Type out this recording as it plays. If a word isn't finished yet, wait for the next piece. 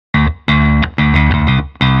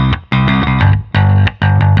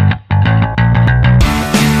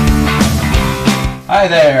Hi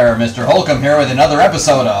there, Mr. Holcomb here with another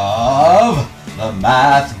episode of The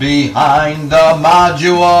Math Behind the Modules.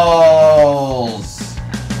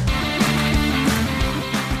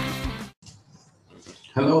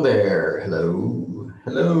 Hello there, hello.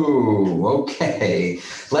 Okay,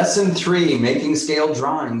 lesson 3, making scale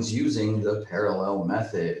drawings using the parallel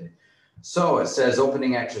method. So it says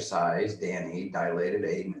opening exercise, Danny dilated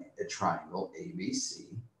a triangle ABC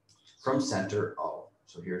from center O.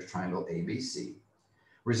 So here's triangle ABC,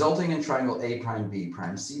 resulting in triangle A prime, B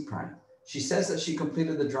prime, C prime. She says that she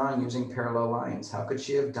completed the drawing using parallel lines. How could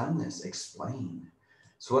she have done this? Explain.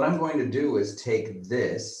 So what I'm going to do is take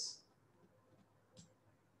this,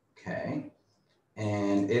 okay,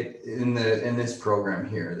 and in this program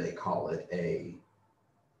here, they call it a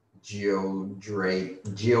geodraic.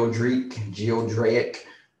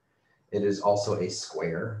 It is also a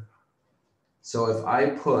square. So if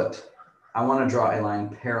I want to draw a line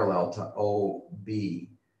parallel to OB,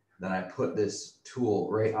 then I put this tool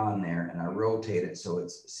right on there and I rotate it so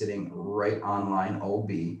it's sitting right on line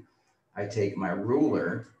OB. I take my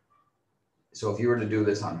ruler. So if you were to do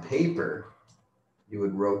this on paper, you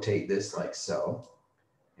would rotate this like so,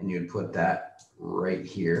 and you'd put that right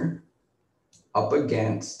here up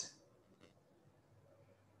against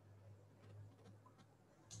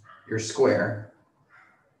your square,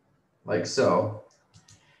 like so.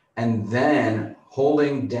 And then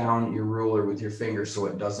holding down your ruler with your finger so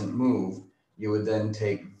it doesn't move, you would then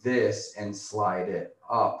take this and slide it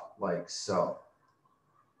up like so.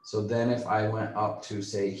 So then if I went up to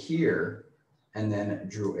say here and then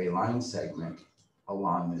drew a line segment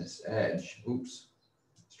along this edge, oops,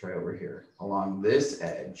 let's try over here, along this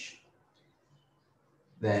edge,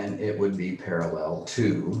 then it would be parallel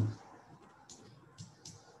to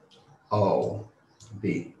OB.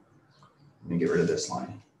 Let me get rid of this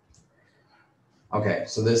line. Okay,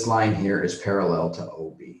 so this line here is parallel to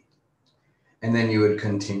OB. And then you would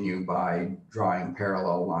continue by drawing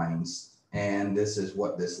parallel lines. And this is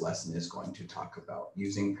what this lesson is going to talk about,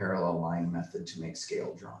 using parallel line method to make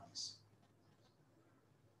scale drawings.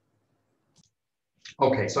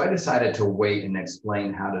 Okay, so I decided to wait and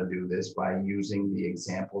explain how to do this by using the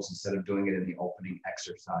examples instead of doing it in the opening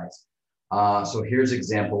exercise. So here's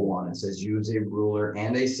example 1. It says use a ruler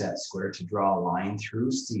and a set square to draw a line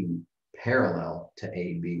through C parallel to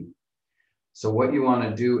AB. So what you want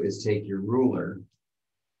to do is take your ruler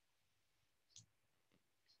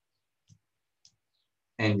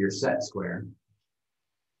and your set square,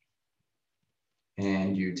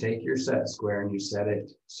 and you take your set square and you set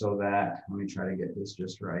it so that, let me try to get this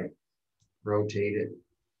just right, rotate it.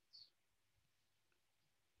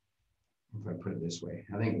 If I put it this way,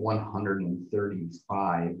 I think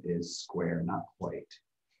 135 is square, not quite.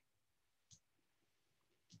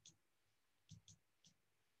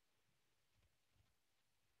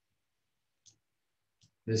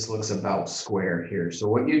 This looks about square here. So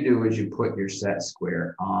what you do is you put your set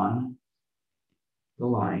square on the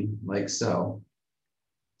line like so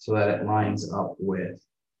that it lines up with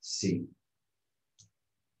C.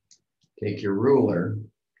 Take your ruler,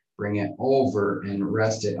 bring it over and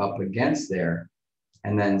rest it up against there,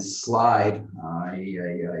 and then slide,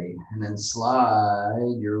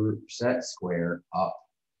 your set square up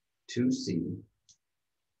to C.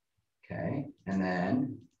 Okay, and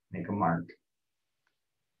then make a mark.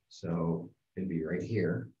 So it'd be right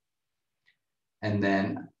here. And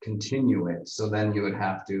then continue it. So then you would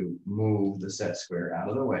have to move the set square out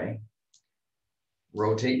of the way,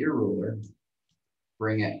 rotate your ruler,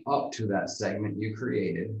 bring it up to that segment you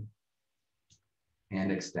created,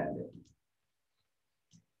 and extend it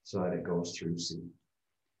so that it goes through C.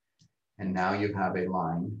 And now you have a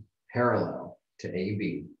line parallel to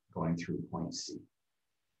AB going through point C.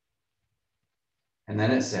 And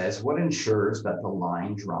then it says, what ensures that the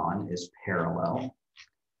line drawn is parallel?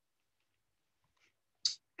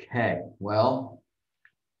 Okay, well,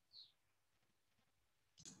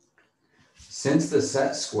 since the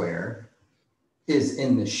set square is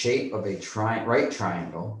in the shape of a right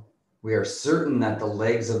triangle, we are certain that the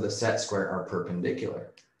legs of the set square are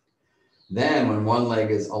perpendicular. Then when one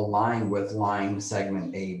leg is aligned with line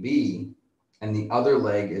segment AB, and the other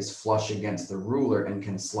leg is flush against the ruler and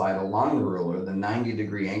can slide along the ruler, the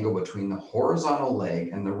 90-degree angle between the horizontal leg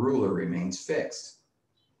and the ruler remains fixed.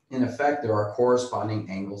 In effect, there are corresponding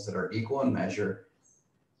angles that are equal in measure,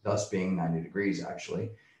 thus being 90 degrees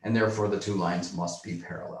actually, and therefore the two lines must be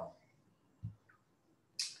parallel.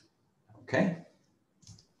 Okay.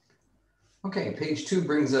 Okay, page 2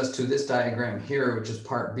 brings us to this diagram here, which is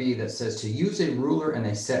part B, that says to use a ruler and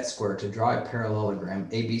a set square to draw a parallelogram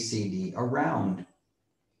ABCD around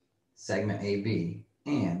segment AB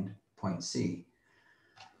and point C.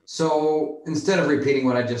 So instead of repeating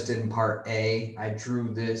what I just did in part A, I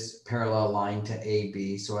drew this parallel line to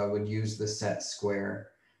AB. So I would use the set square,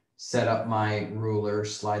 set up my ruler,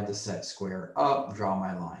 slide the set square up, draw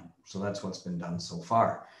my line. So that's what's been done so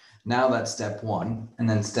far. Now that's step one. And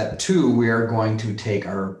then step two, we are going to take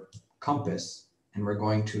our compass and we're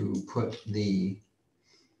going to put the,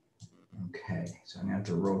 okay, so I'm gonna have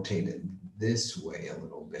to rotate it this way a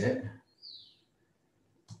little bit.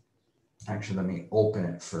 Actually, let me open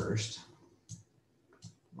it first,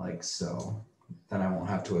 like so. Then I won't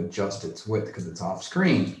have to adjust its width because it's off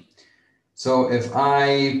screen. So if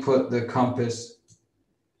I put the compass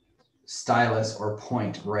stylus or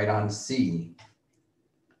point right on C,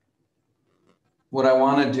 what I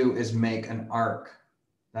want to do is make an arc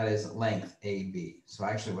that is length AB. So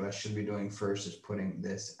actually what I should be doing first is putting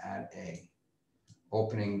this at A,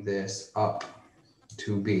 opening this up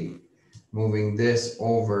to B, moving this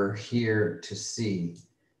over here to C,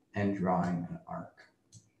 and drawing an arc.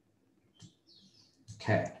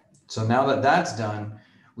 Okay, so now that that's done,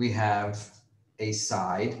 we have a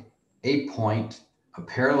side, a point, a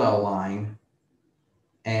parallel line,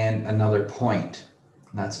 and another point.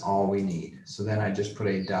 That's all we need. So then I just put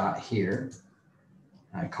a dot here.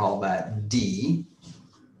 I call that D.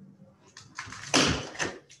 So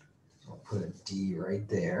I'll put a D right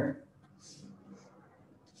there.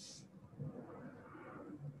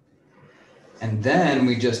 And then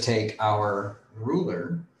we just take our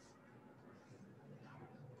ruler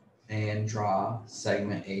and draw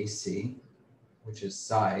segment AC, which is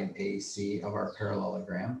side AC of our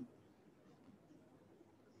parallelogram.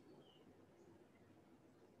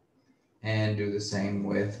 And do the same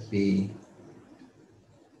with B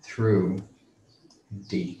through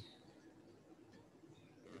D.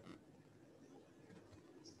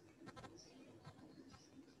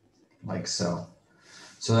 Like so.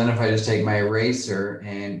 So then if I just take my eraser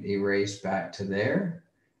and erase back to there,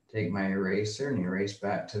 take my eraser and erase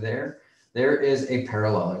back to there, there is a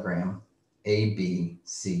parallelogram, A, B,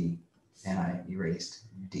 C, and I erased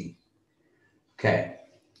D. Okay,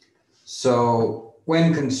 so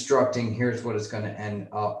when constructing, here's what it's going to end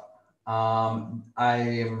up. I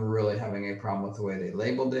am really having a problem with the way they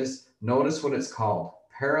labeled this. Notice what it's called,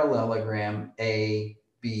 parallelogram A,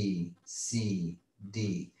 B, C,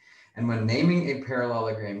 D. And when naming a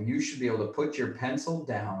parallelogram, you should be able to put your pencil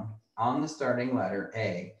down on the starting letter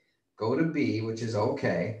A, go to B, which is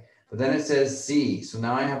okay, but then it says C. So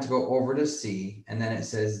now I have to go over to C, and then it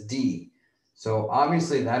says D. So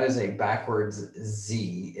obviously that is a backwards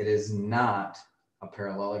Z. It is not a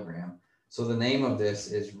parallelogram. So the name of this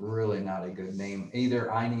is really not a good name.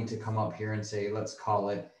 Either I need to come up here and say, let's call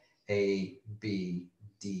it A, B,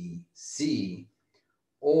 D, C,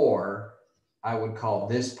 or I would call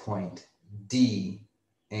this point D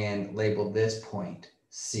and label this point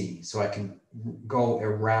C. So I can go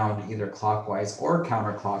around either clockwise or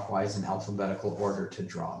counterclockwise in alphabetical order to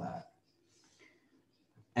draw that.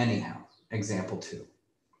 Anyhow, example 2.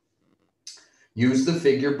 Use the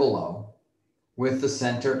figure below with the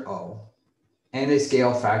center O and a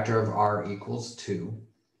scale factor of R equals 2.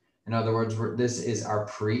 In other words, this is our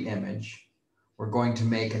pre-image. We're going to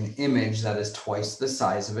make an image that is twice the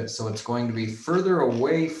size of it. So it's going to be further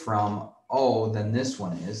away from O than this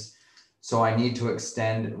one is. So I need to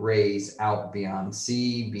extend rays out beyond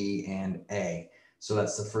C, B, and A. So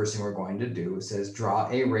that's the first thing we're going to do. It says draw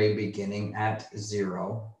a ray beginning at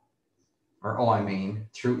 0, or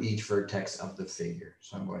through each vertex of the figure.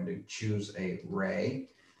 So I'm going to choose a ray.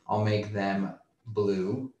 I'll make them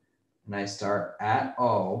blue. And I start at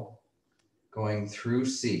O, going through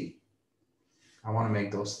C. I want to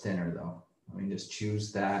make those thinner though. Let me just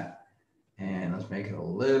choose that and let's make it a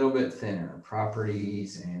little bit thinner.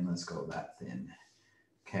 Properties, and let's go that thin.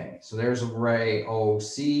 Okay, so there's a ray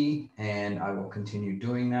OC, and I will continue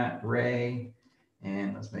doing that ray,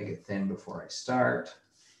 and let's make it thin before I start.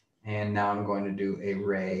 And now I'm going to do a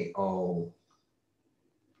ray OA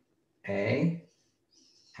and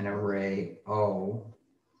a ray OB.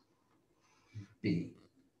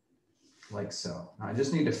 Like so. Now I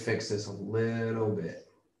just need to fix this a little bit.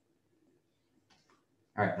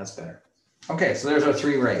 All right, that's better. Okay, so there's our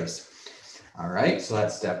 3 rays. All right, so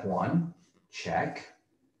that's step 1. Check.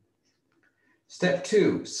 Step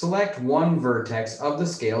 2, select one vertex of the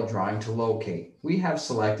scale drawing to locate. We have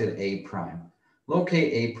selected A prime.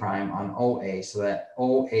 Locate A prime on OA so that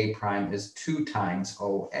OA prime is 2 times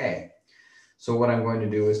OA. So what I'm going to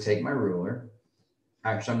do is take my ruler.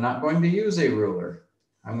 Actually, I'm not going to use a ruler.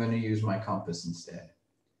 I'm going to use my compass instead.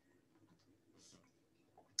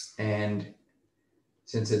 And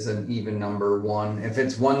since it's an even number 1, if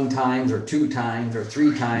it's 1 times or 2 times or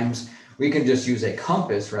 3 times, We can just use a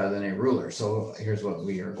compass rather than a ruler. So here's what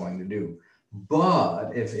we are going to do.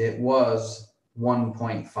 But if it was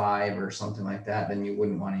 1.5 or something like that, then you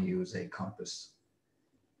wouldn't want to use a compass.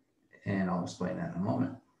 And I'll explain that in a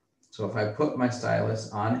moment. So if I put my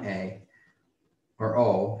stylus on A or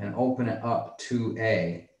O and open it up to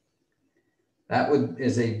A, that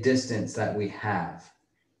is a distance that we have.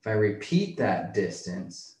 If I repeat that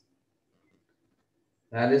distance,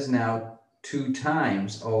 that is now 2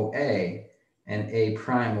 times OA, and A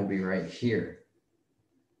prime will be right here.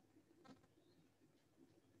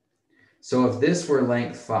 So if this were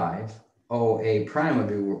length 5, OA prime would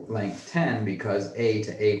be length 10 because A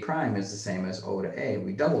to A prime is the same as O to A.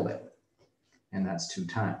 We doubled it, and that's 2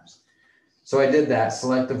 times. So I did that,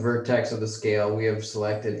 select the vertex of the scale. We have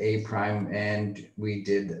selected A prime, and we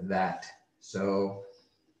did that. So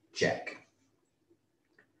check.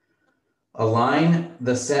 Align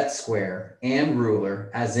the set square and ruler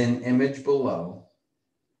as in image below.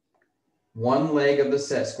 One leg of the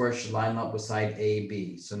set square should line up with side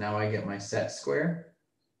AB. So now I get my set square.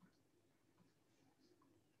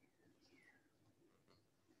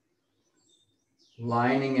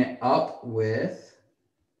 Lining it up with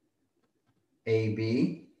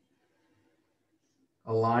AB.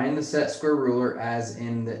 Align the set square ruler as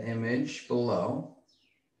in the image below.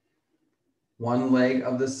 One leg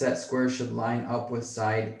of the set square should line up with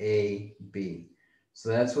side AB. So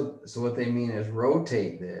that's what they mean is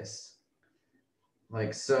rotate this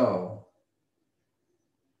like so.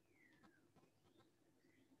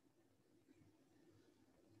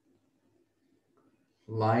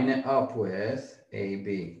 Line it up with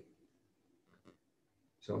AB.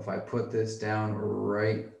 So if I put this down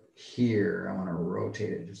right here, I want to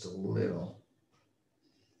rotate it just a little.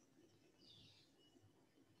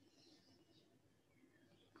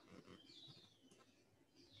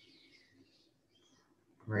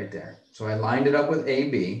 Right there. So I lined it up with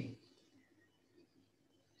AB.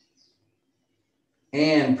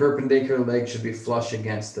 And perpendicular leg should be flush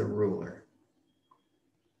against the ruler.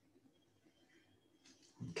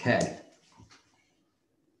 Okay.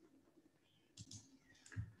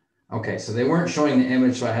 Okay, so they weren't showing the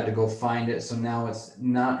image, so I had to go find it. So now it's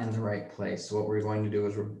not in the right place. So what we're going to do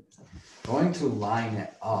is we're going to line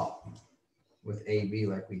it up with AB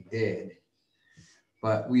like we did.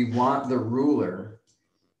 But we want the ruler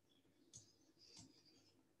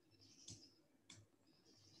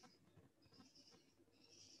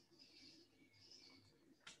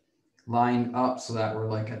lined up so that we're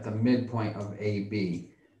like at the midpoint of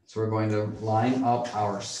AB. So we're going to line up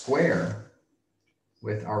our square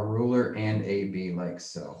with our ruler and AB like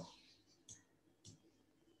so.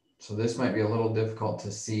 So this might be a little difficult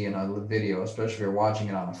to see in a video, especially if you're watching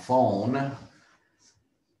it on a phone. All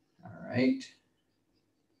right.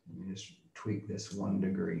 Let me just tweak this 1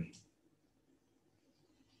 degree.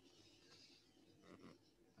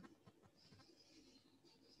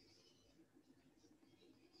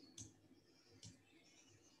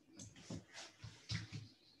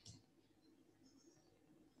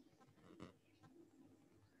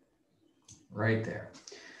 Right there.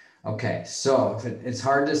 Okay, so if it's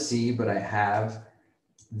hard to see, but I have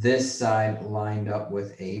this side lined up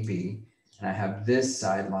with AB, and I have this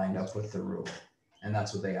side lined up with the ruler. And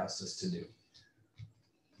that's what they asked us to do.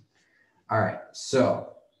 All right,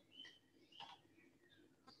 so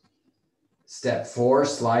step 4,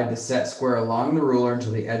 slide the set square along the ruler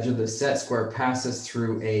until the edge of the set square passes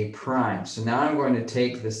through A prime. So now I'm going to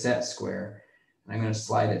take the set square and I'm going to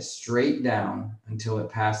slide it straight down until it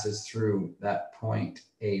passes through that point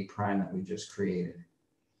A prime that we just created,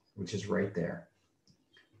 which is right there.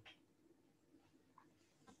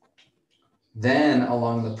 Then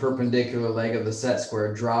along the perpendicular leg of the set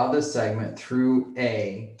square, draw the segment through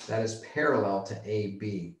A that is parallel to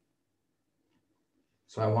AB.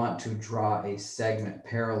 So I want to draw a segment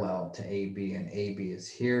parallel to AB, and AB is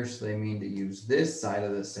here. So they mean to use this side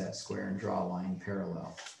of the set square and draw a line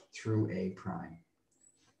parallel through A prime.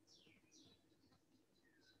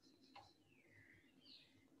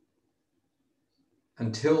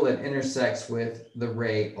 Until it intersects with the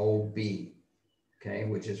ray OB, okay,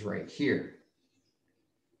 which is right here.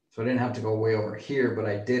 So I didn't have to go way over here, but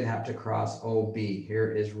I did have to cross OB.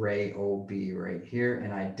 Here is ray OB right here,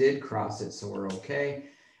 and I did cross it, so we're okay.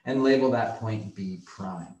 And label that point B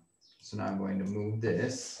prime. So now I'm going to move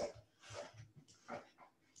this.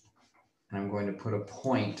 And I'm going to put a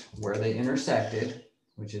point where they intersected,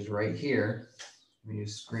 which is right here. We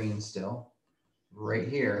use screen still, right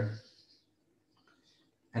here.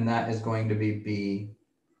 And that is going to be B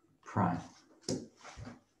prime.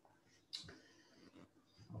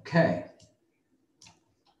 Okay,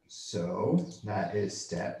 so that is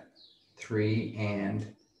step 3,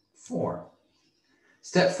 and 4.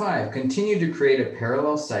 Step 5, continue to create a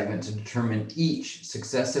parallel segment to determine each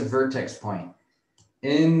successive vertex point.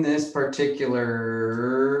 In this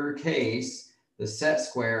particular case, the set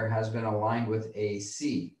square has been aligned with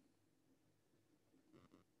AC.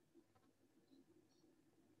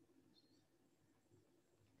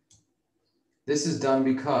 This is done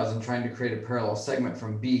because in trying to create a parallel segment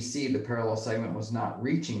from BC, the parallel segment was not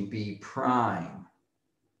reaching B prime.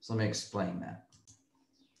 So let me explain that.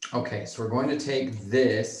 Okay, so we're going to take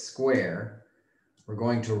this square, we're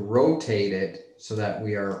going to rotate it so that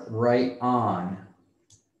we are right on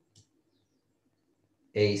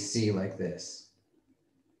AC like this.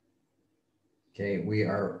 Okay, we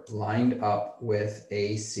are lined up with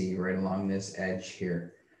AC right along this edge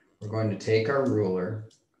here. We're going to take our ruler,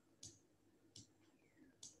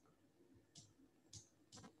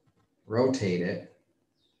 rotate it.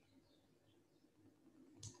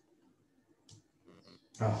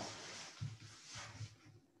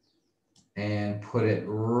 And put it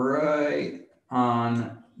right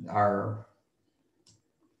on our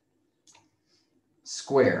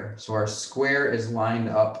square. So our square is lined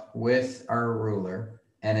up with our ruler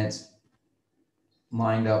and it's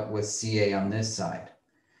lined up with CA on this side.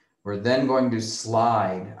 We're then going to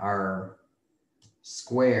slide our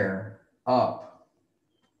square up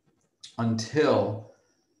until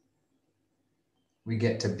we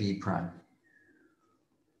get to B prime.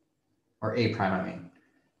 Or A prime, I mean,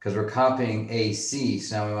 because we're copying AC,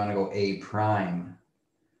 so now we want to go A prime.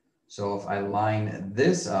 So if I line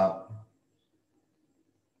this up,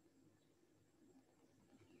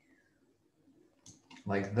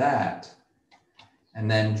 like that, and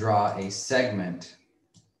then draw a segment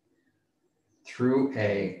through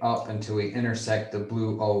A up until we intersect the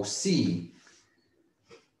blue OC.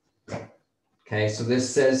 Okay, so this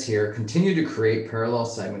says here, continue to create parallel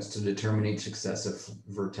segments to determine each successive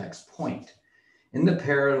vertex point. In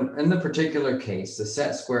the particular case, the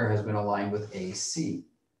set square has been aligned with AC.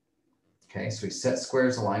 Okay, so we set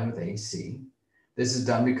squares aligned with AC. This is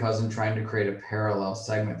done because in trying to create a parallel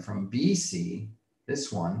segment from BC, this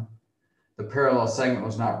one, the parallel segment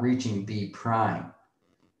was not reaching B prime.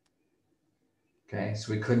 Okay,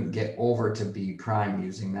 so we couldn't get over to B prime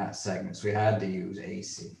using that segment, so we had to use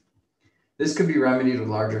AC. This could be remedied with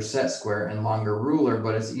larger set square and longer ruler,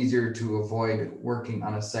 but it's easier to avoid working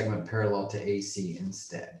on a segment parallel to AC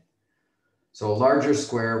instead. So a larger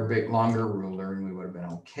square, big, longer ruler, and we would have been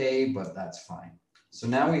okay, but that's fine. So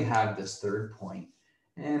now we have this third point,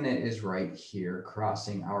 and it is right here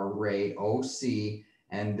crossing our ray OC,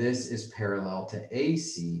 and this is parallel to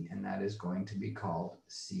AC, and that is going to be called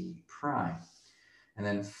C prime. And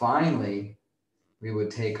then finally, we would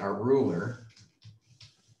take our ruler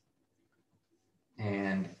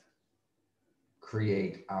and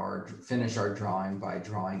finish our drawing by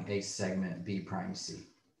drawing a segment B prime C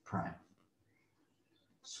prime.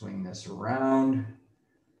 Swing this around,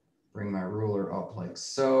 bring my ruler up like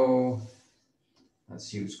so.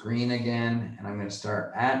 Let's use green again, and I'm going to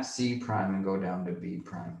start at C prime and go down to B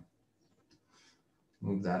prime.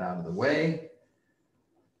 Move that out of the way.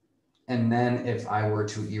 And then if I were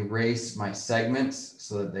to erase my segments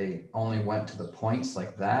so that they only went to the points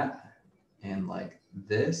like that, and like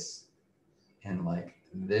this, and like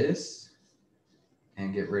this,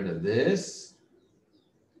 and get rid of this,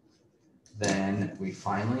 then we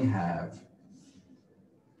finally have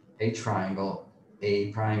a triangle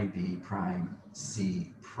A prime, B prime,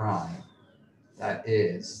 C prime. That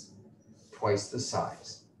is twice the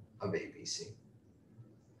size of ABC.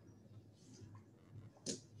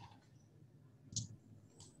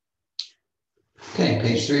 Okay,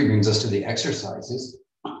 page 3 brings us to the exercises.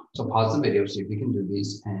 So pause the video, see if you can do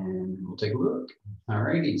these, and we'll take a look. All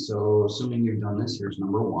righty, so assuming you've done this, here's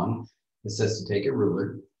number 1. It says to take a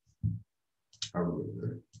ruler,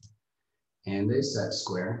 and a set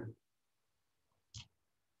square,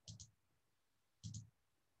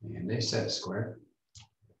 and a set square.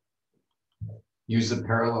 Use the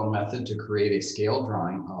parallel method to create a scale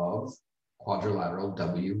drawing of quadrilateral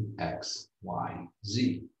W, X, Y,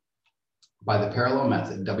 Z. By the parallel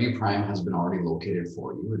method, W prime has been already located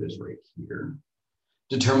for you. It is right here.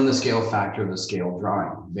 Determine the scale factor of the scale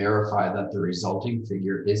drawing. Verify that the resulting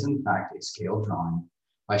figure is in fact a scale drawing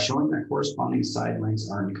by showing that corresponding side lengths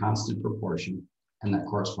are in constant proportion and that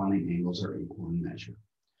corresponding angles are equal in measure.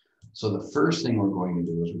 So the first thing we're going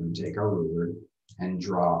to do is we're going to take our ruler and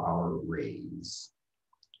draw our rays.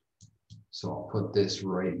 So I'll put this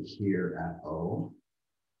right here at O.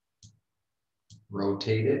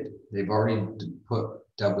 Rotate it. They've already put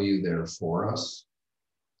W there for us.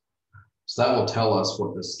 So that will tell us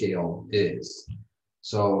what the scale is.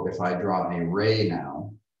 So if I draw a ray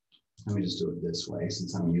now, let me just do it this way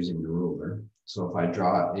since I'm using the ruler. So if I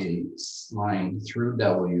draw a line through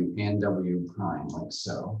W and W prime like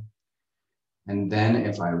so, and then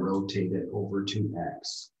if I rotate it over to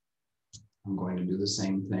X, I'm going to do the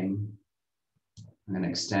same thing. I'm going to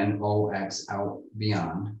extend OX out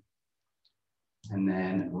beyond, and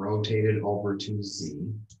then rotate it over to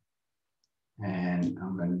Z. And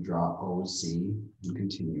I'm going to draw OZ and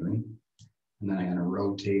continuing. And then I'm going to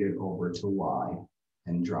rotate it over to Y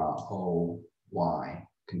and draw OY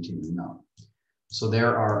continuing up. So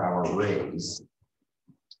there are our rays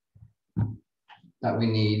that we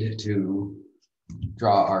need to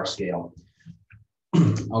draw our scale.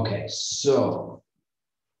 Okay, so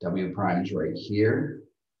W prime is right here.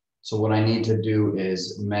 So what I need to do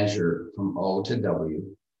is measure from O to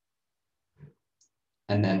W,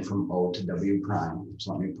 and then from O to W prime.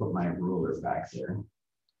 So let me put my ruler back there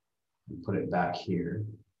and put it back here.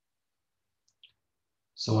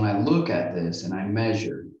 So when I look at this and I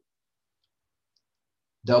measure,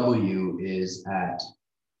 W is at,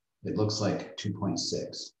 it looks like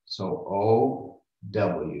 2.6. So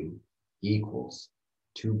OW equals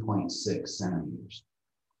 2.6 centimeters.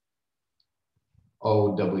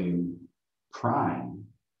 OW prime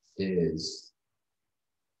is,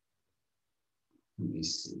 let me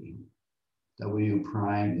see, W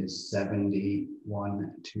prime is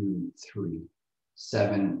 7123,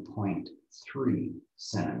 7.3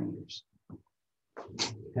 centimeters.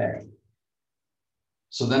 Okay.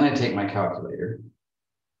 So then I take my calculator,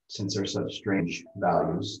 since they're such strange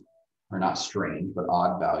values, or not strange, but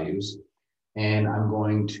odd values, and I'm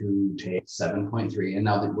going to take 7.3, and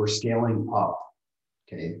now that we're scaling up,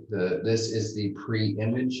 okay, this is the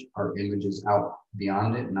pre-image. Our image is out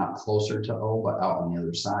beyond it, not closer to O, but out on the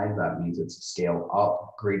other side. That means it's a scale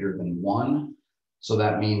up greater than 1. So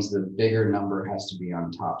that means the bigger number has to be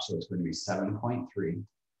on top. So it's going to be 7.3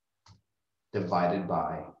 divided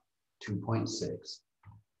by 2.6.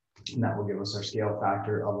 And that will give us our scale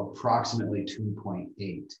factor of approximately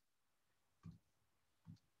 2.8,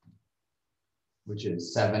 which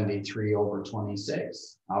is 73 over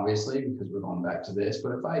 26, obviously, because we're going back to this.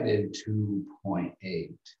 But if I did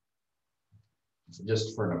 2.8,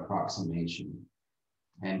 just for an approximation,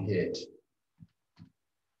 and hit,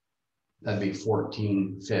 that'd be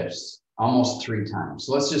 14/5, almost 3 times.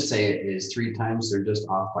 So let's just say it is 3 times. They're just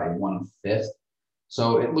off by 1/5.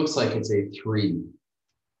 So it looks like it's a 3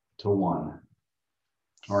 to 1,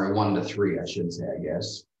 or a 1 to 3, I should say, I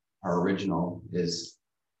guess. Our original is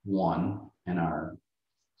 1, and our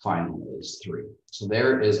final is 3. So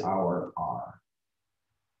there is our R.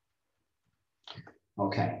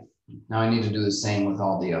 Okay, now I need to do the same with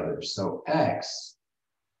all the others. So X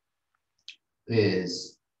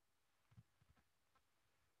is,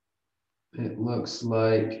 it looks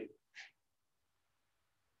like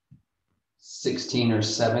 16 or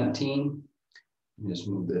 17. Let me just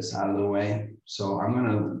move this out of the way. So I'm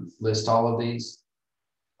going to list all of these.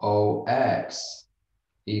 OX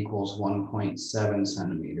equals 1.7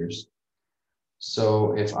 centimeters.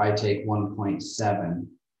 So if I take 1.7,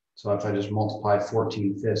 so if I just multiply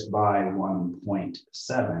 14/5 by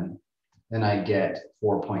 1.7, then I get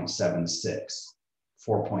 4.76,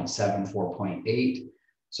 4.7, 4.8.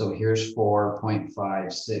 So here's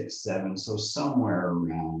 4.567. So somewhere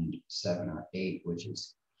around 7 or 8, which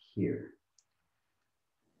is here.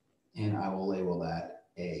 And I will label that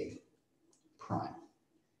A prime.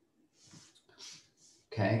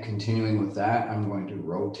 Okay, continuing with that, I'm going to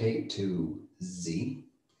rotate to Z.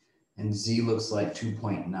 And Z looks like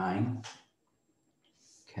 2.9.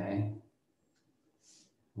 Okay.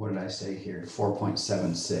 What did I say here?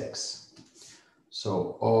 4.76.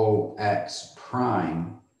 So OX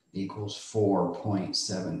prime equals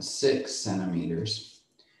 4.76 centimeters.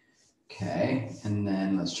 Okay, and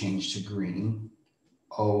then let's change to green.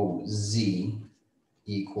 OZ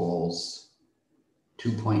equals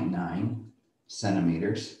 2.9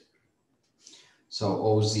 centimeters. So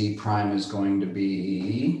OZ prime is going to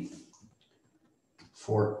be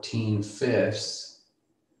 14/5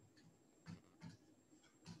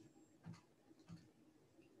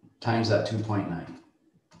 times that 2.9.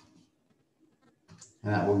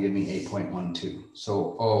 And that will give me 8.12.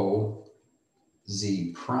 So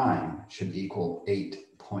OZ prime should equal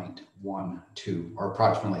 8.12, or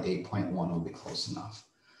approximately 8.1 will be close enough.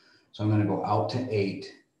 So I'm going to go out to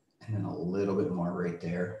 8 and then a little bit more right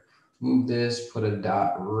there. Move this, put a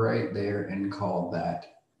dot right there and call that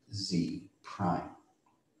Z prime.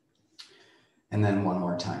 And then one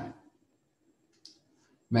more time.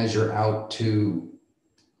 Measure out to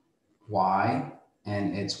Y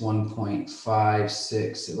and it's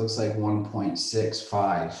 1.56. It looks like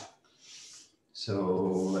 1.65. So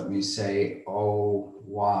let me say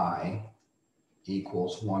OY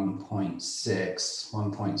equals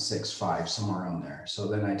 1.65, somewhere on there. So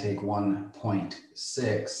then I take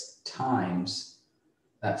 1.6 times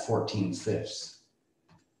that 14/5,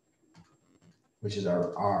 which is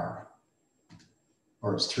our R,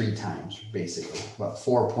 or it's 3 times basically, but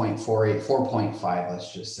 4.48, 4.5,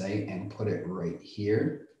 let's just say, and put it right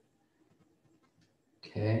here.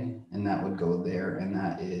 Okay, and that would go there, and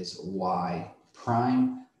that is Y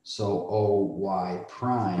prime. So OY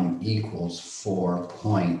prime equals 4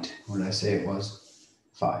 point, what did I say it was?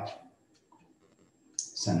 5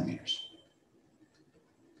 centimeters.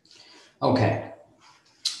 Okay,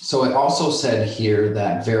 so it also said here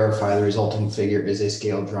that verify the resulting figure is a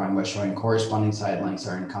scale drawing by showing corresponding side lengths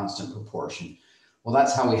are in constant proportion. Well,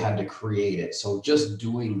 that's how we had to create it. So just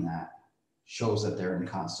doing that shows that they're in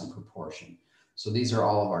constant proportion. So these are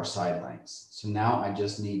all of our side lengths. So now I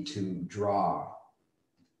just need to draw.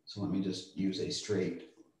 So let me just use a straight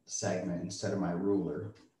segment instead of my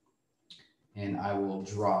ruler. And I will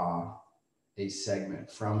draw a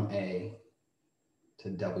segment from A to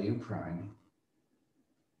W prime.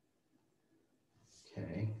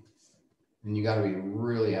 Okay. And you got to be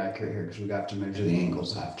really accurate here because we got to measure the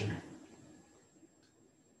angles after.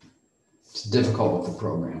 It's difficult with the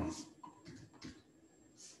program.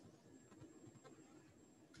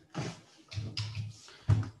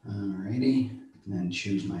 Alrighty. And then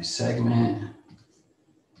choose my segment,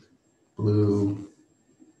 blue,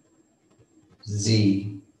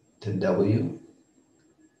 Z to W.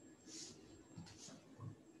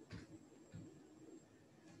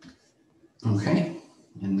 Okay,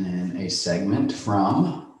 and then a segment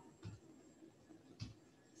from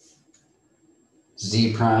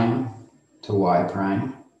Z prime to Y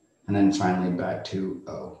prime, and then finally back to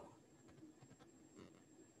O.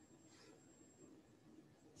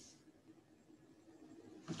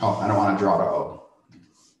 Oh, I don't want to draw to O.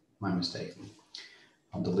 My mistake.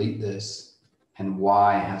 I'll delete this, and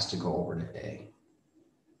Y has to go over to A.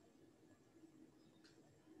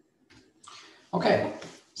 Okay,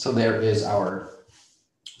 so there is our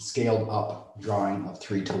scaled up drawing of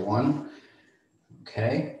 3:1.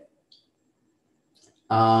 Okay.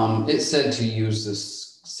 It said to use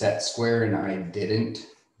this set square, and I didn't.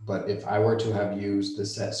 But if I were to have used the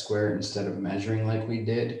set square instead of measuring like we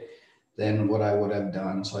did, then what I would have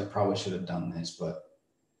done, so I probably should have done this, but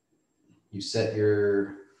you set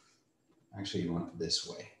your, actually you want it this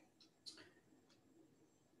way.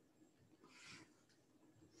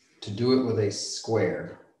 To do it with a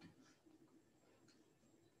square,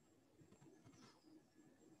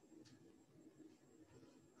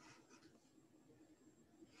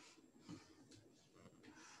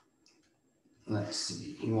 let's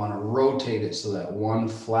see, you want to rotate it so that one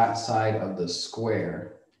flat side of the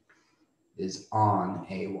square is on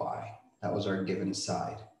AY. That was our given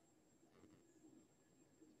side.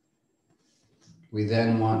 We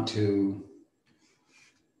then want to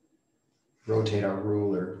rotate our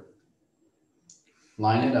ruler,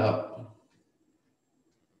 line it up,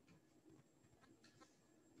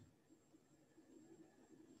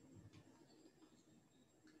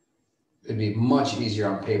 it'd be much easier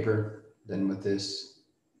on paper than with this,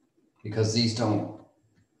 because these don't,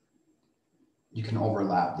 you can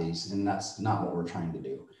overlap these, and that's not what we're trying to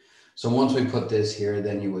do. So once we put this here,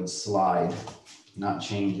 then you would slide, not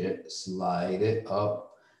change it, slide it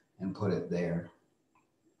up and put it there.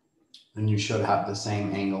 And you should have the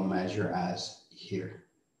same angle measure as here.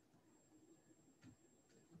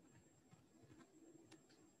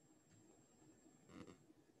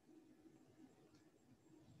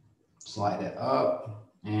 Slide it up,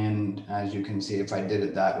 and as you can see, if I did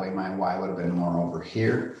it that way, my Y would have been more over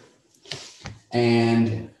here.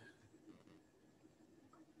 And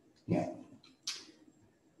yeah,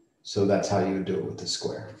 so that's how you do it with the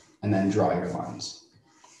square, and then draw your lines.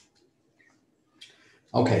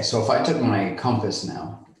 Okay, so if I took my compass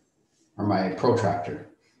now, or my protractor,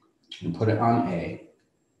 and put it on A,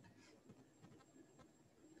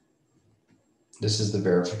 this is the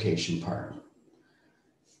verification part.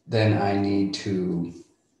 Then I need to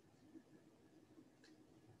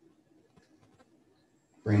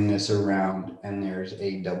bring this around, and there's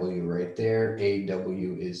AW right there.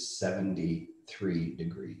 AW is 73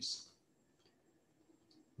 degrees.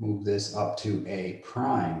 Move this up to A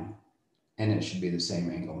prime, and it should be the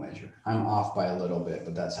same angle measure. I'm off by a little bit,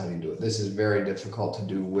 but that's how you do it. This is very difficult to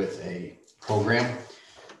do with a program.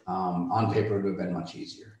 On paper, it would have been much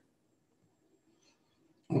easier.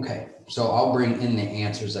 Okay, so I'll bring in the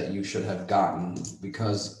answers that you should have gotten,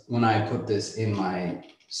 because when I put this in my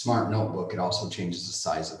smart notebook, it also changes the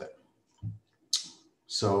size of it.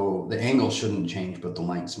 So the angle shouldn't change, but the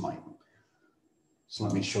lengths might. So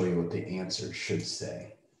let me show you what the answer should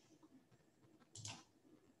say.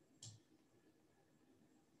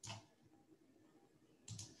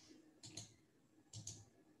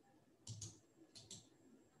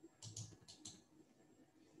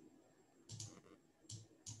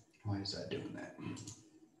 Why is that doing that?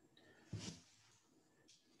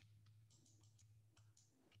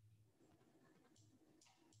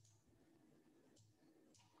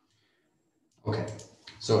 Okay,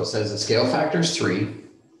 so it says the scale factor is 3,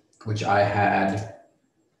 which I had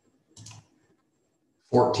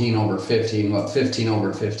 14 over 15. Well, 15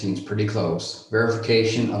 over 15 is pretty close.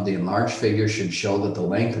 Verification of the enlarged figure should show that the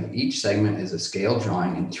length of each segment is a scale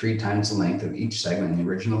drawing and 3 times the length of each segment in the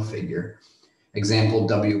original figure. Example,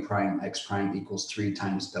 W prime X prime equals 3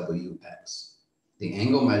 times WX. The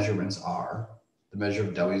angle measurements are, the measure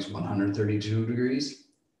of W is 132 degrees,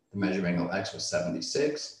 the measure of angle X was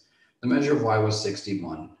 76, the measure of Y was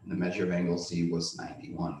 61, and the measure of angle Z was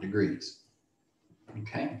 91 degrees.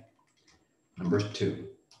 Okay. Number 2,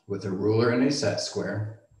 with a ruler and a set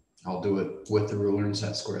square, I'll do it with the ruler and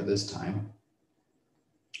set square this time.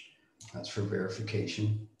 That's for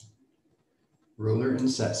verification. Ruler and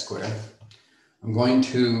set square. I'm going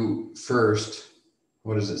to first,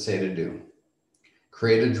 what does it say to do?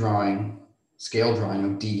 Create a drawing, scale drawing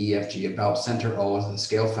of DEFG about center O as the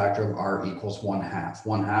scale factor of R equals 1/2.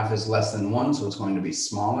 1/2 is less than 1, so it's going to be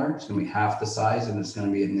smaller. It's going to be half the size, and it's going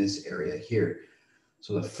to be in this area here.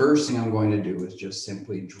 So the first thing I'm going to do is just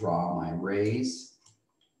simply draw my rays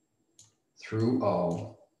through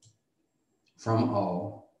O, from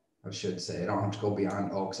O, I should say. I don't have to go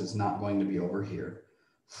beyond O because it's not going to be over here.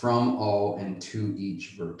 From O and to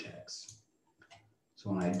each vertex.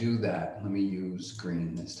 So when I do that, let me use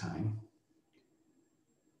green this time.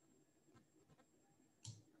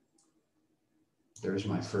 There's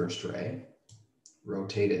my first ray.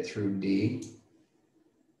 Rotate it through D.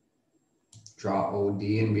 Draw OD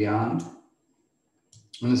and beyond.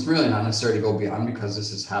 And it's really not necessary to go beyond because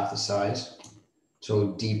this is half the size.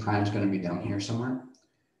 So D prime is going to be down here somewhere.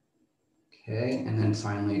 Okay, and then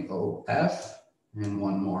finally OF and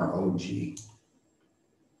one more OG.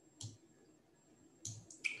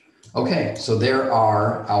 Okay, so there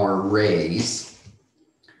are our rays.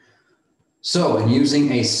 So in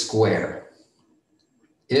using a square,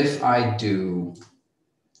 if I do,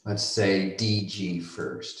 let's say DG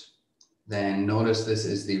first, then notice this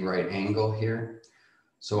is the right angle here.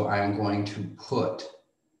 So I'm going to put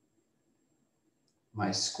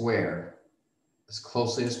my square as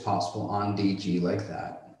closely as possible on DG like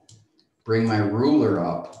that. Bring my ruler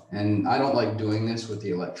up, and I don't like doing this with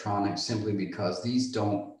the electronics simply because these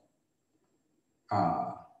don't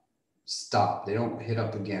stop. They don't hit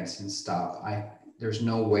up against and stop. There's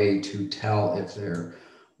no way to tell if they're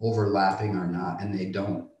overlapping or not, and they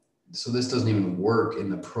don't. So this doesn't even work in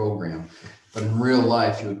the program. But in real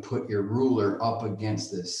life, you would put your ruler up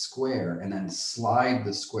against this square and then slide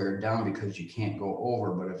the square down because you can't go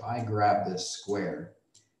over. But if I grab this square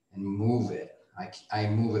and move it, I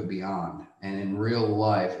move it beyond. And in real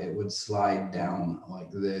life, it would slide down like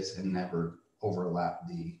this and never overlap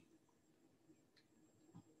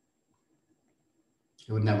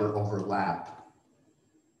it would never overlap,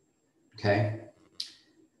 okay?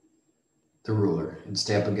 The ruler and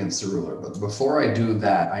stay up against the ruler. But before I do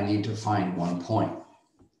that, I need to find one point.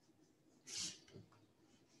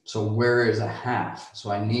 So where is a half?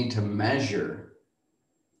 So I need to measure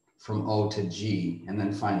from O to G and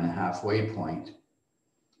then find the halfway point.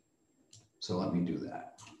 So let me do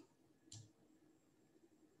that.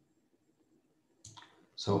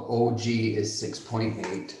 So OG is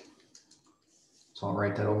 6.8. So I'll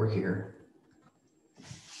write that over here.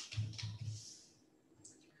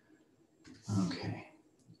 Okay,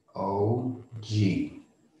 OG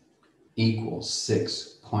equals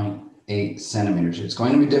 6.8 centimeters. It's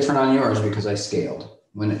going to be different on yours because I scaled.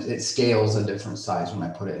 When it scales a different size when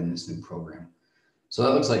I put it in this new program. So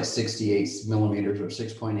that looks like 68 millimeters or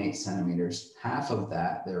 6.8 centimeters. Half of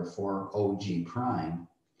that, therefore, OG prime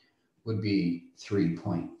would be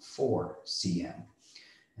 3.4 cm.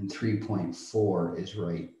 And 3.4 is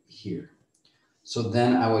right here. So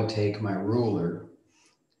then I would take my ruler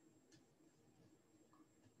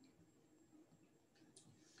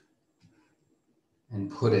and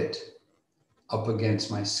put it up against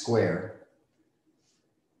my square.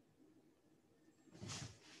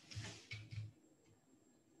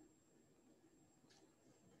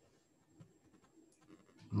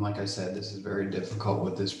 And like I said, this is very difficult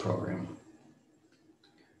with this program.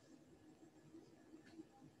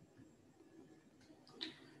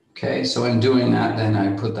 Okay, so in doing that, then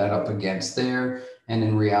I put that up against there. And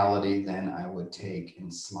in reality, then I would take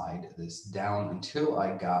and slide this down until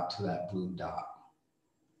I got to that blue dot.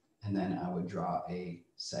 And then I would draw a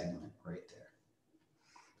segment right there.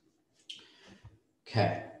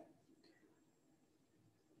 Okay.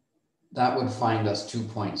 That would find us 2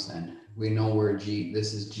 points then. We know where G,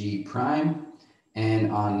 this is G prime.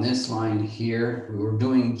 And on this line here, we were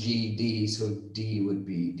doing GD, so D would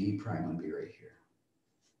be, D prime would be right here.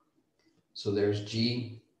 So there's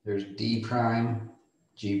G, there's D prime,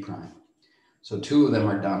 G prime. So 2 of them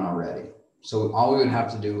are done already. So all we would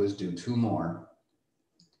have to do is do 2 more.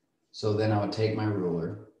 So then I would take my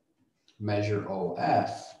ruler, measure OF,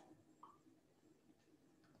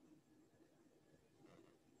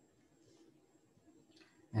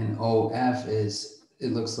 and OF is,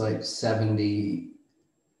 it looks like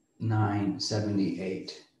 79,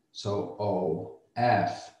 78. So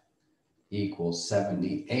OF equals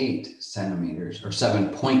 78 centimeters, or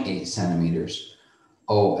 7.8 centimeters.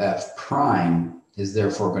 OF prime is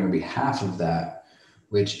therefore going to be half of that,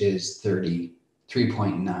 which is 33.9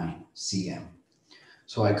 cm.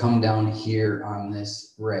 So I come down here on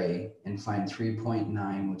this ray and find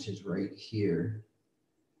 3.9, which is right here,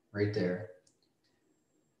 right there.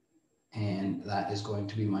 And that is going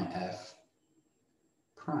to be my F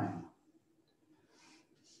prime.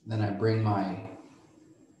 Then I bring my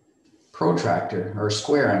protractor, or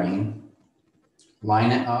square I mean,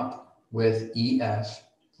 line it up with EF,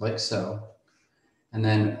 like so, and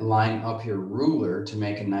then line up your ruler to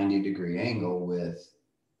make a 90-degree angle with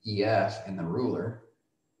EF and the ruler.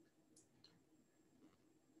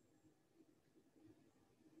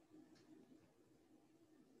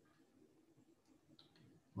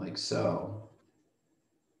 Like so.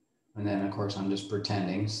 And then of course I'm just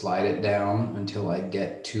pretending, slide it down until I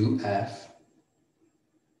get to F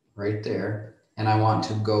right there. And I want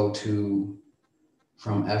to go to,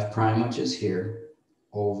 from F prime, which is here,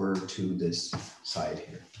 over to this side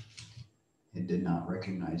here. It did not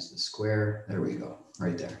recognize the square. There we go,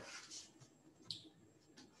 right there.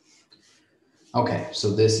 Okay,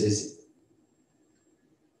 so this is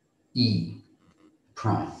E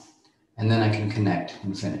prime. And then I can connect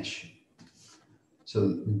and finish.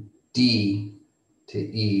 So D to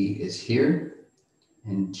E is here,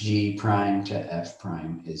 and G prime to F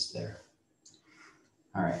prime is there.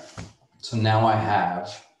 All right, so now I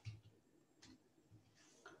have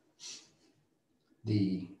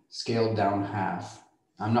the scaled down half.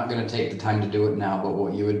 I'm not going to take the time to do it now, but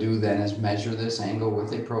what you would do then is measure this angle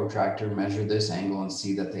with a protractor, measure this angle, and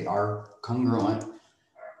see that they are congruent.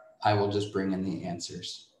 I will just bring in the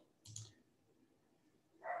answers.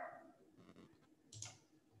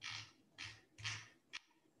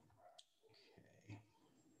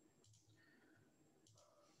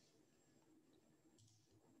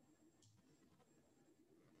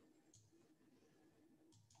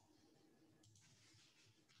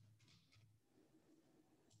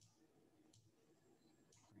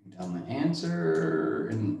 Down the answer,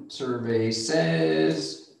 and survey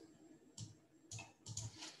says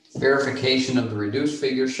verification of the reduced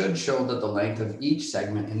figure should show that the length of each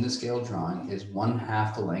segment in the scale drawing is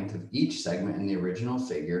 1/2 the length of each segment in the original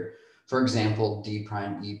figure. For example, D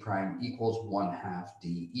prime E prime equals 1/2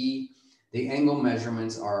 DE. The angle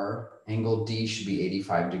measurements are angle D should be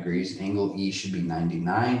 85 degrees, angle E should be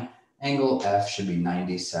 99, angle F should be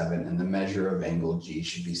 97, and the measure of angle G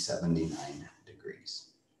should be 79 degrees.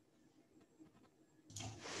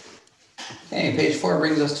 Okay, page 4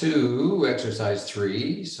 brings us to exercise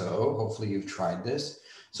 3. So hopefully you've tried this.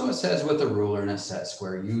 So it says with a ruler and a set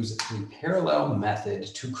square, use the parallel method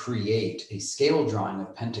to create a scale drawing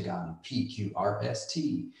of pentagon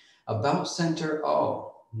PQRST about center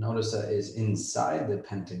O. Notice that is inside the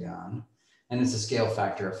pentagon, and it's a scale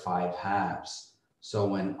factor of 5/2. So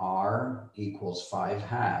when R equals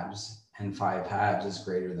 5/2 and 5/2 is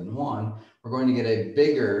greater than 1, we're going to get a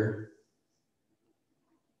bigger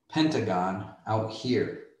pentagon out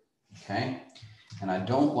here, okay? And I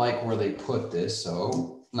don't like where they put this,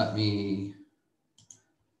 so let me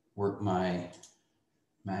work my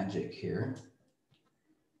magic here.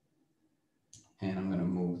 And I'm gonna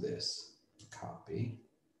move this, copy,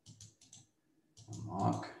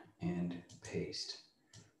 unlock, and paste.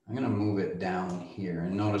 I'm gonna move it down here,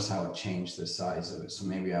 and notice how it changed the size of it, so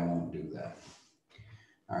maybe I won't do that.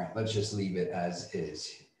 All right, let's just leave it as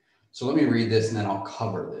is. So let me read this and then I'll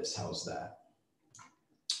cover this. How's that?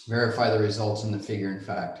 Verify the results in the figure. In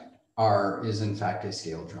fact, R is in fact a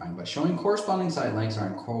scale drawing by showing corresponding side lengths are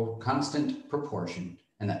in constant proportion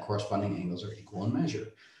and that corresponding angles are equal in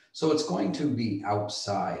measure. So it's going to be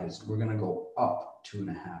outside. We're going to go up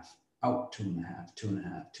 2.5, out 2.5,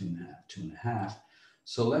 2.5, 2.5, 2.5.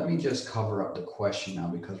 So let me just cover up the question now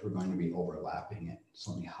because we're going to be overlapping it.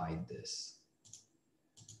 So let me hide this.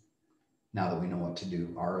 Now that we know what to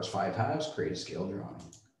do, R is 5/2, create a scale drawing.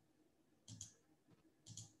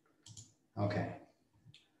 Okay,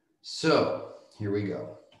 so here we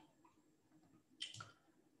go.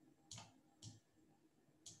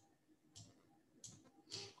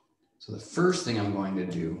 So the first thing I'm going to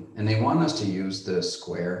do, and they want us to use the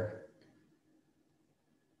square.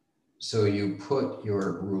 So you put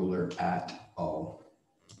your ruler at O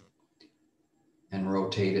and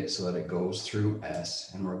rotate it so that it goes through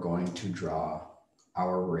S, and we're going to draw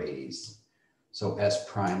our rays. So S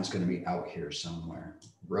prime is going to be out here somewhere.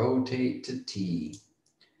 Rotate to T.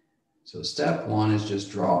 So step one is just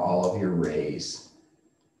draw all of your rays.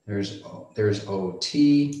 There's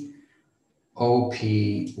OT. OP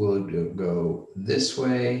would go this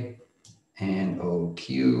way, and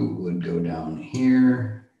OQ would go down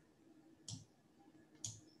here.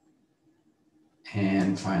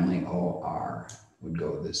 And finally, OR would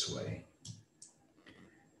go this way.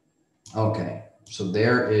 Okay, so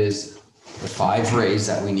there is the 5 rays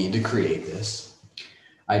that we need to create this.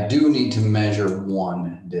 I do need to measure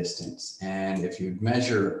one distance, and if you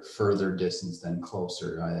measure further distance than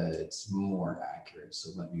closer, it's more accurate.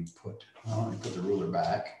 So let me put the ruler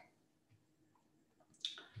back.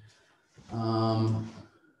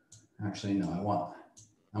 Actually, no, I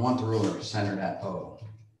want the ruler centered at O,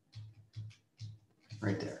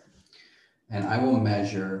 right there. And I will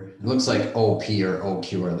measure, it looks like OP or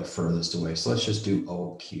OQ are the furthest away. So let's just do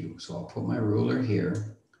OQ. So I'll put my ruler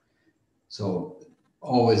here. So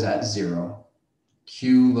O is at 0.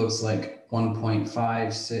 Q looks like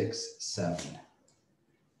 1.567.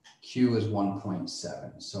 Q is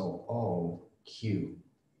 1.7. So OQ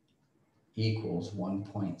equals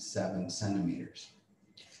 1.7 centimeters.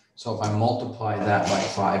 So if I multiply that by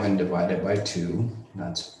 5 and divide it by 2,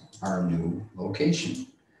 that's our new location.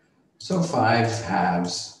 So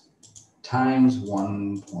 5/2 times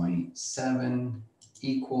 1.7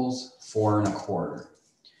 equals 4 1/4.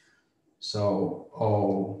 So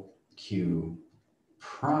OQ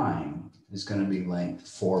prime is going to be length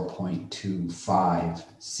 4.25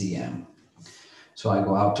 cm. So I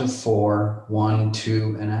go out to 4, 1,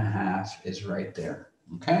 2.5 is right there.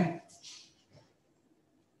 Okay.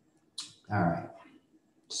 All right.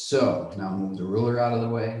 So now move the ruler out of the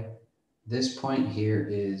way. This point here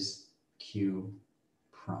is Q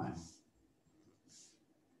prime.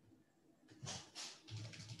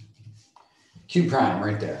 Q prime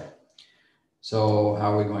right there. So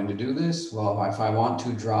how are we going to do this? Well, if I want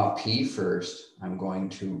to draw P first, I'm going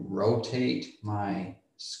to rotate my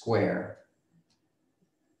square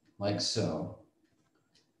like so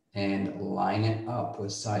and line it up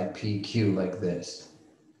with side PQ like this.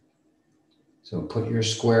 So put your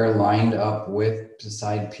square lined up with the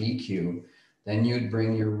side PQ. Then you'd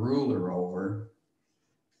bring your ruler over.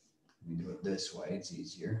 Let me do it this way, it's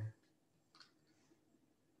easier.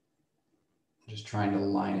 Just trying to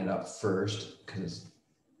line it up first,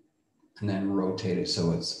 and then rotate it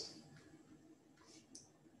so it's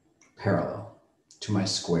parallel to my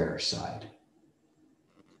square side.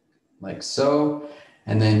 Like so.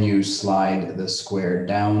 And then you slide the square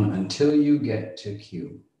down until you get to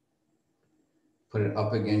Q. Put it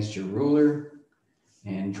up against your ruler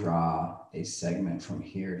and draw a segment from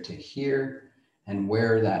here to here. And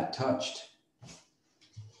where that touched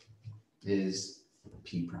is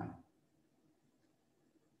P prime.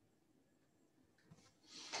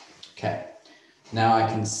 Okay, now I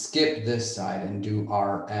can skip this side and do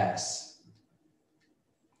RS.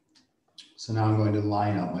 So now I'm going to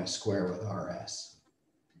line up my square with RS.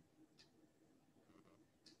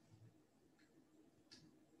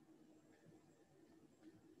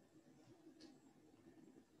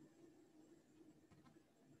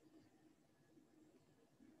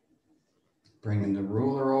 Bringing the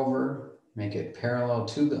ruler over, make it parallel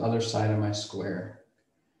to the other side of my square.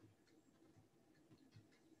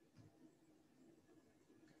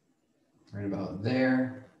 Right about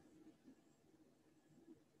there.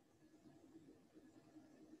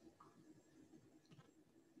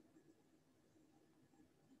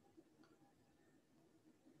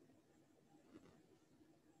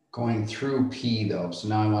 Going through P though, so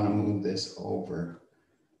now I want to move this over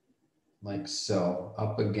like so,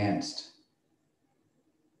 up against.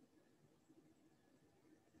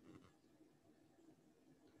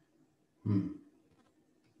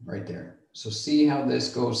 Right there. So see how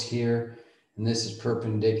this goes here, and this is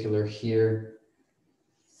perpendicular here.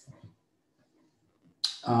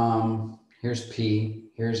 Here's P,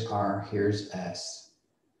 here's R, here's S.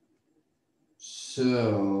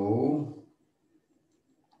 So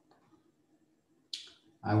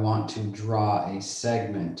I want to draw a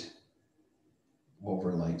segment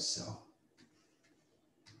over like so.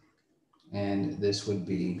 And this would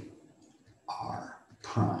be R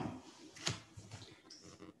prime.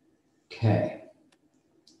 Okay.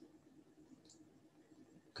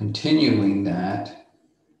 Continuing that,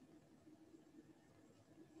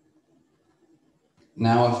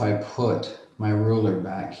 now if I put my ruler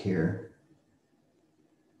back here,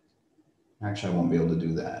 actually I won't be able to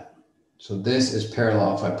do that. So this is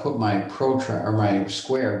parallel. If I put my my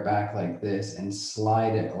square back like this and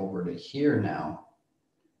slide it over to here now,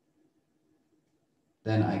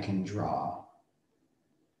 then I can draw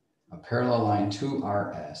a parallel line to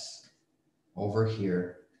RS over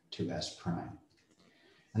here to S prime.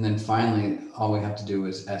 And then finally, all we have to do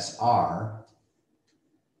is SR.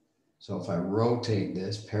 So if I rotate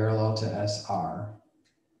this parallel to SR,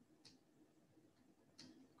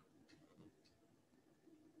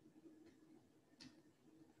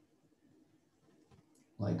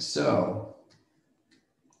 like so,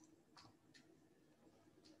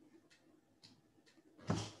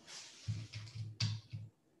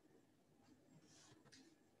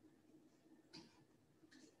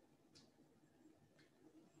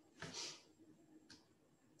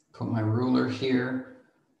 put my ruler here,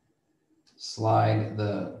 slide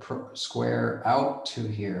the square out to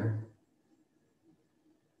here,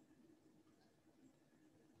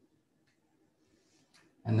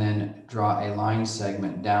 and then draw a line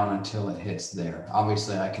segment down until it hits there.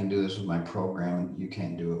 Obviously, I can do this with my program. You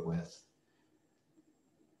can't do it with.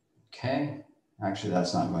 Okay, actually,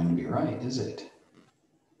 that's not going to be right, is it?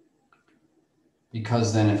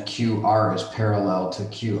 Because then if QR is parallel to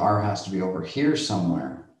QR has to be over here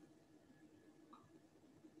somewhere.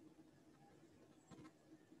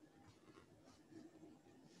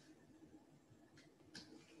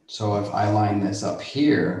 So if I line this up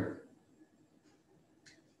here,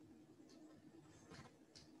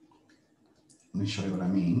 let me show you what I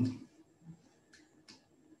mean.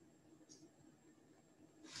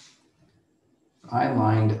 I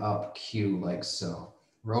lined up Q like so.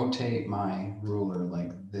 Rotate my ruler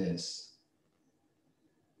like this.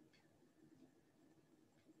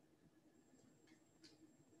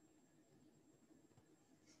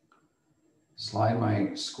 Slide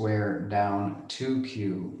my square down to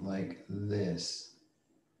Q like this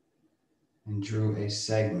and drew a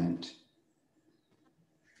segment.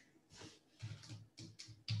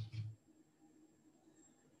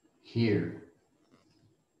 Here.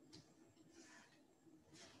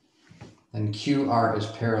 Then QR is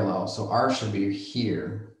parallel, so R should be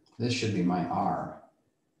here. This should be my R.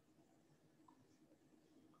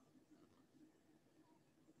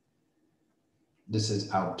 This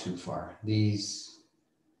is out too far. These,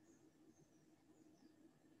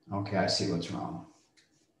 okay, I see what's wrong.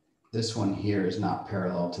 This one here is not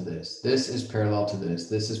parallel to this. This is parallel to this.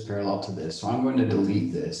 This is parallel to this. So I'm going to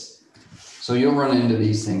delete this. So you'll run into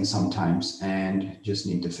these things sometimes and just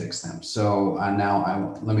need to fix them. So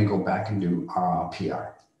now let me go back and do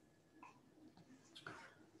PR.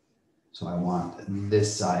 So I want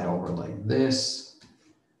this side over like this,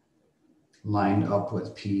 lined up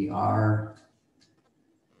with PR.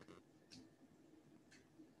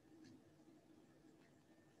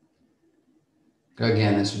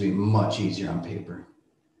 Again, this would be much easier on paper.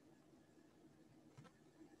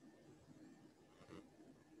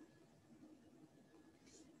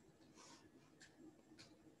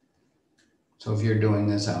 So if you're doing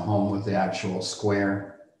this at home with the actual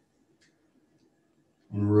square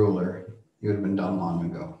and ruler, you would have been done long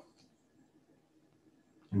ago.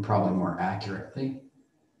 And probably more accurately.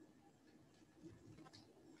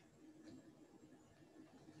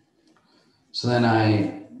 So then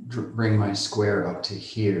I bring my square up to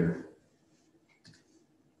here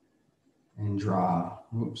and draw,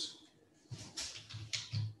 oops,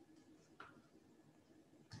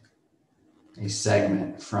 a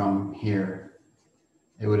segment from here.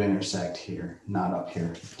 It would intersect here, not up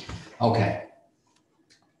here. Okay.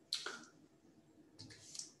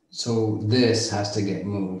 So this has to get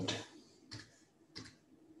moved.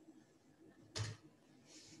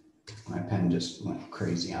 My pen just went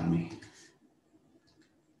crazy on me.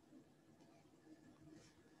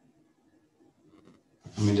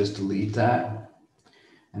 Let me just delete that.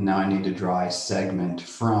 And now I need to draw a segment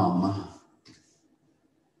from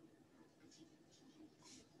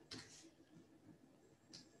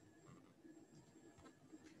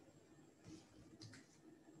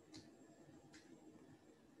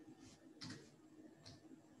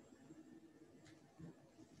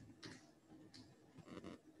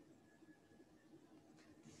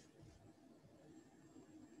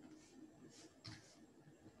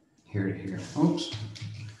here to here. Oops.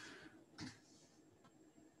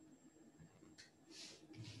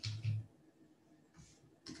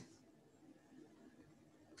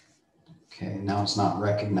 Okay, now it's not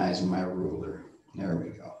recognizing my ruler. There we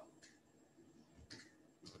go.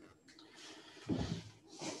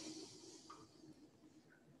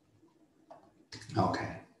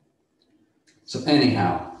 Okay. So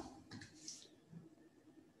anyhow,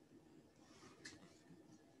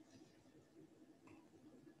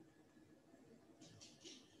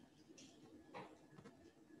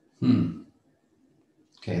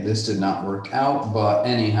 okay, this did not work out, but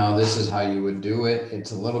anyhow, this is how you would do it.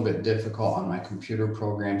 It's a little bit difficult on my computer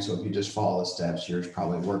program, so if you just follow the steps, yours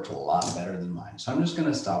probably worked a lot better than mine. So I'm just going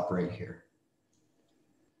to stop right here.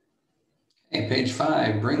 Okay, page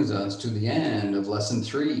 5 brings us to the end of lesson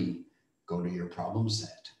 3. Go to your problem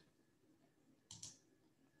set.